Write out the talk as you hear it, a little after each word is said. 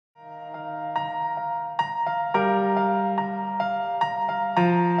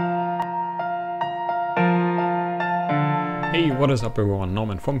What is up everyone,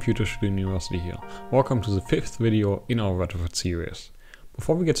 Norman from Future Studio University here. Welcome to the 5th video in our Retrofit series.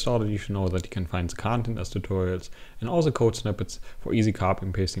 Before we get started, you should know that you can find the content as tutorials and all the code snippets for easy copy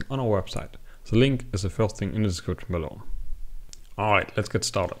and pasting on our website. The link is the first thing in the description below. Alright, let's get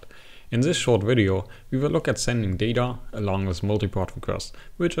started. In this short video, we will look at sending data along with multi-port requests,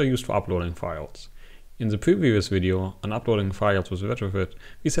 which are used for uploading files. In the previous video on uploading files with Retrofit,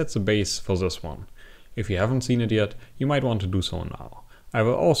 we set the base for this one. If you haven't seen it yet, you might want to do so now. I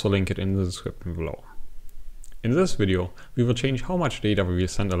will also link it in the description below. In this video, we will change how much data we will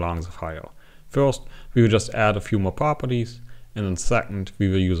send along the file. First, we will just add a few more properties, and then second, we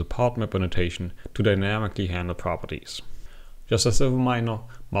will use a part map annotation to dynamically handle properties. Just as a reminder,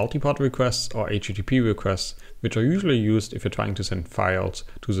 multi-port requests or HTTP requests, which are usually used if you're trying to send files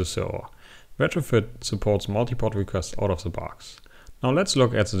to the server. Retrofit supports multi-port requests out of the box. Now let's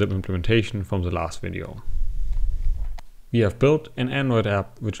look at the implementation from the last video. We have built an Android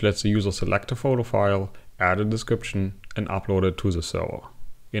app which lets the user select a photo file, add a description, and upload it to the server.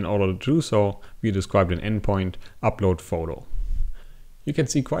 In order to do so, we described an endpoint, upload photo. You can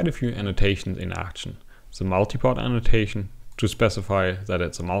see quite a few annotations in action. The multi-port annotation to specify that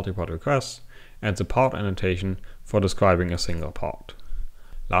it's a multi-port request, and the part annotation for describing a single part.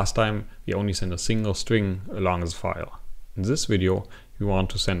 Last time, we only sent a single string along the file. In this video, we want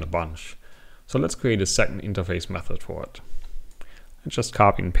to send a bunch. So let's create a second interface method for it. And just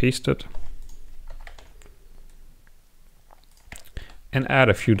copy and paste it. And add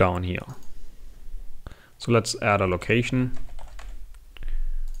a few down here. So let's add a location.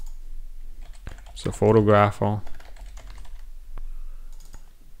 So photographer.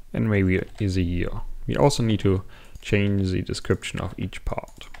 And maybe is a year. We also need to change the description of each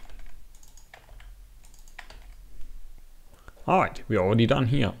part. Alright, we're already done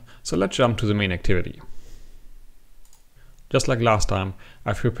here, so let's jump to the main activity. Just like last time,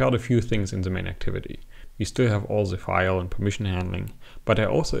 I've prepared a few things in the main activity. We still have all the file and permission handling, but I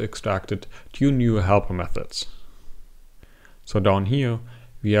also extracted 2 new helper methods. So down here,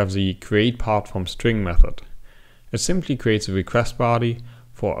 we have the create part from string method. It simply creates a request body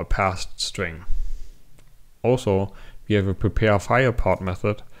for a passed string. Also, we have a prepare file part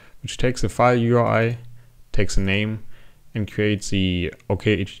method, which takes the file URI, takes a name, and creates the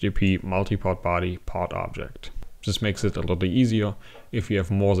OKHTTP multi-port body part object. This makes it a little easier if you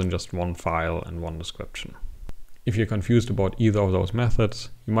have more than just one file and one description. If you're confused about either of those methods,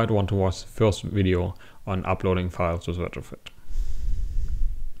 you might want to watch the first video on uploading files with Retrofit.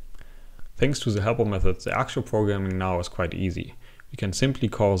 Thanks to the helper methods, the actual programming now is quite easy. We can simply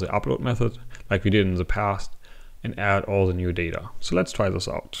call the upload method like we did in the past and add all the new data. So let's try this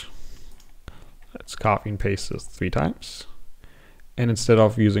out. Let's copy and paste this 3 times. And instead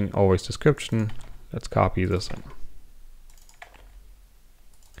of using always description, let's copy this in.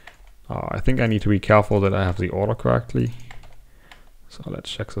 I think I need to be careful that I have the order correctly. So let's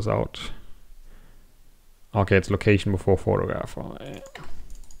check this out. Okay, it's location before photographer.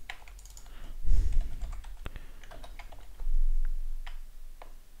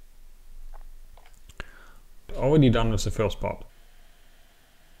 Already done with the first part.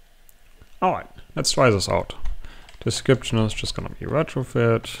 Alright, let's try this out. Description is just gonna be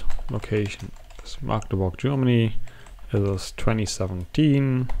Retrofit. Location is Magdeburg, Germany. It is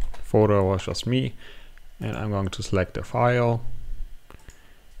 2017. Photo was just me. And I'm going to select a file.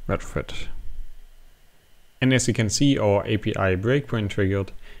 Retrofit. And as you can see, our API breakpoint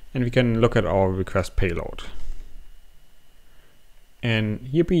triggered. And we can look at our request payload. And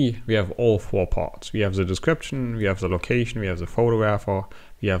here we have all 4 parts. We have the description, we have the location, we have the photographer,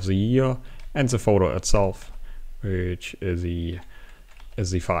 we have the year, and the photo itself, which is the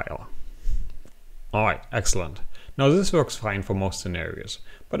file. Alright, excellent. Now this works fine for most scenarios,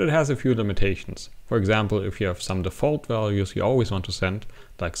 but it has a few limitations. For example, if you have some default values you always want to send,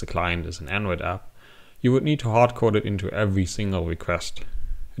 like the client is an Android app, you would need to hardcode it into every single request.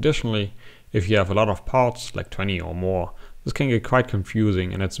 Additionally, if you have a lot of parts, like 20 or more, this can get quite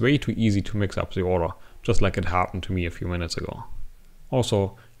confusing and it's way too easy to mix up the order, just like it happened to me a few minutes ago.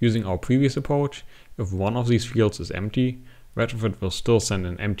 Also, using our previous approach, if one of these fields is empty, Retrofit will still send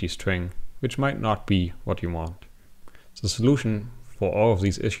an empty string, which might not be what you want. The solution for all of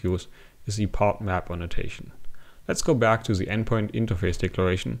these issues is the part map annotation. Let's go back to the endpoint interface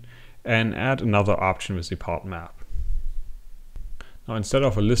declaration and add another option with the part map. Now instead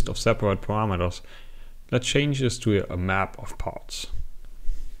of a list of separate parameters, let's change this to a map of parts.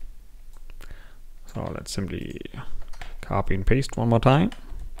 So let's simply copy and paste one more time.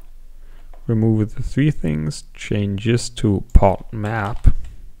 Remove the 3 things, change this to part map.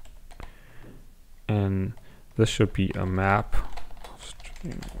 And this should be a map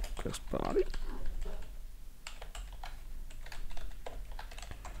request body.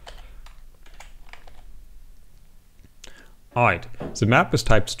 Alright, the map is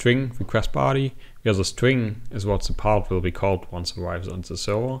type string request body, where the string is what the part will be called once it arrives on the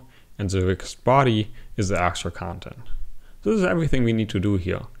server, and the request body is the extra content. This is everything we need to do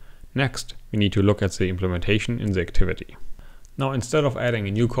here. Next, we need to look at the implementation in the activity. Now, instead of adding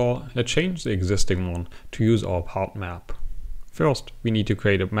a new call, let's change the existing one to use our part map. First, we need to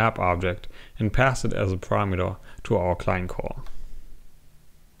create a map object and pass it as a parameter to our client call.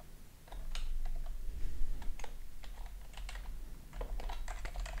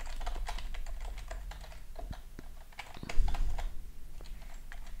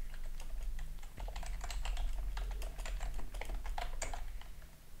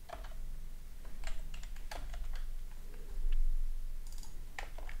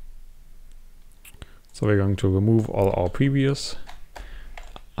 So we're going to remove all our previous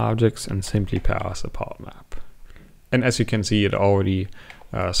objects and simply pass a part map. And as you can see, it already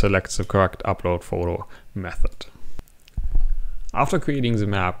selects the correct upload photo method. After creating the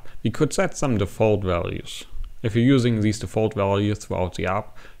map, we could set some default values. If you're using these default values throughout the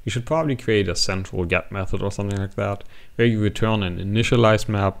app, you should probably create a central get method or something like that, where you return an initialized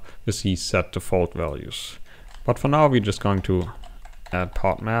map with these set default values. But for now, we're just going to add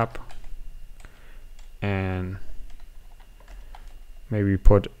part map and maybe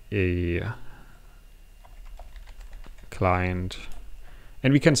put a client,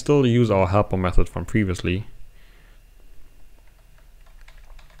 and we can still use our helper method from previously.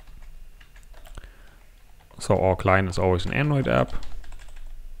 So our client is always an Android app,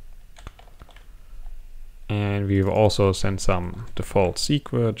 and we've also sent some default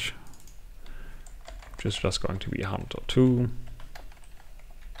secret, which is just going to be hunter2.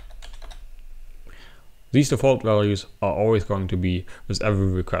 These default values are always going to be with every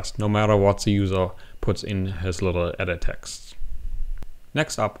request, no matter what the user puts in his little edit text.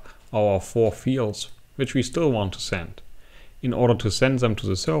 Next up are our 4 fields, which we still want to send. In order to send them to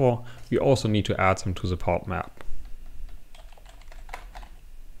the server, we also need to add them to the part map.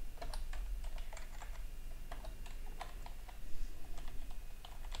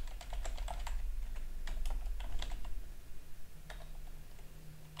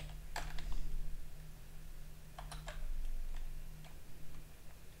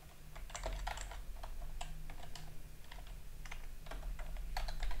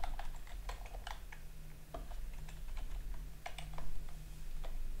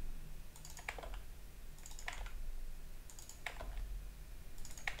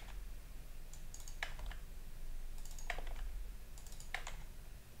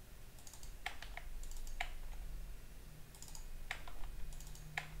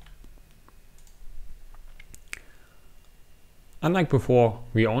 Unlike before,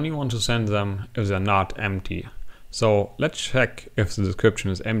 we only want to send them if they're not empty. So let's check if the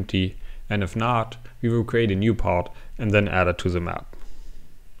description is empty, and if not, we will create a new part and then add it to the map.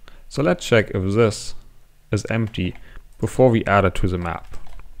 So let's check if this is empty before we add it to the map.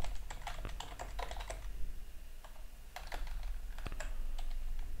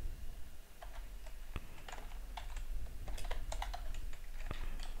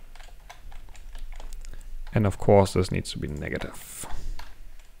 And of course, this needs to be negative.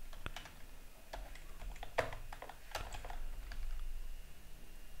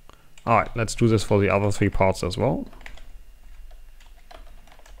 All right, let's do this for the other 3 parts as well.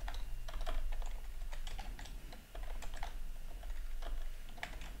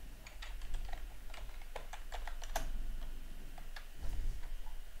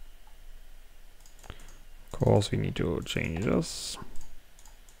 Of course, we need to change this.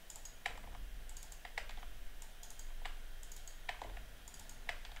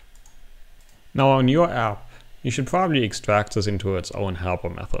 Now on your app, you should probably extract this into its own helper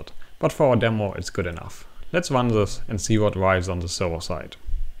method, but for our demo it's good enough. Let's run this and see what arrives on the server side.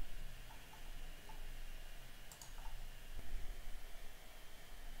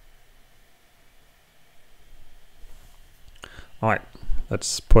 Alright,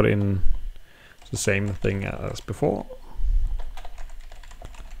 let's put in the same thing as before.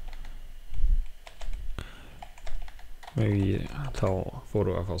 Maybe tell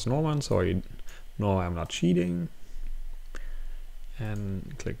photographers Norman so I know I'm not cheating.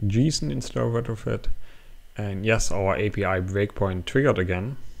 And click JSON instead of Retrofit. And yes, our API breakpoint triggered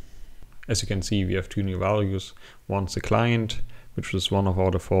again. As you can see, we have 2 new values. One's the client, which is one of our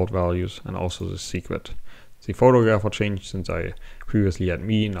default values, and also the secret. The photographer changed since I previously had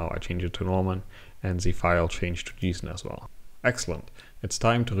me, now I change it to Norman, and the file changed to JSON as well. Excellent. It's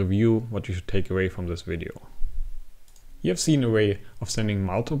time to review what you should take away from this video. You have seen a way of sending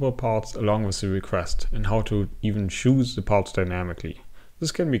multiple parts along with the request and how to even choose the parts dynamically.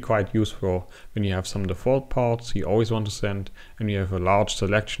 This can be quite useful when you have some default parts you always want to send and you have a large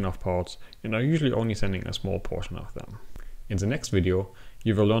selection of parts and are usually only sending a small portion of them. In the next video,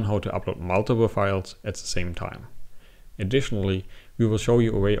 you will learn how to upload multiple files at the same time. Additionally, we will show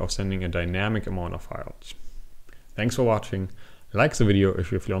you a way of sending a dynamic amount of files. Thanks for watching. Like the video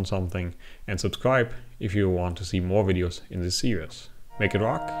if you've learned something, and subscribe if you want to see more videos in this series. Make it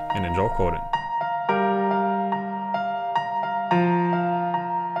rock and enjoy coding.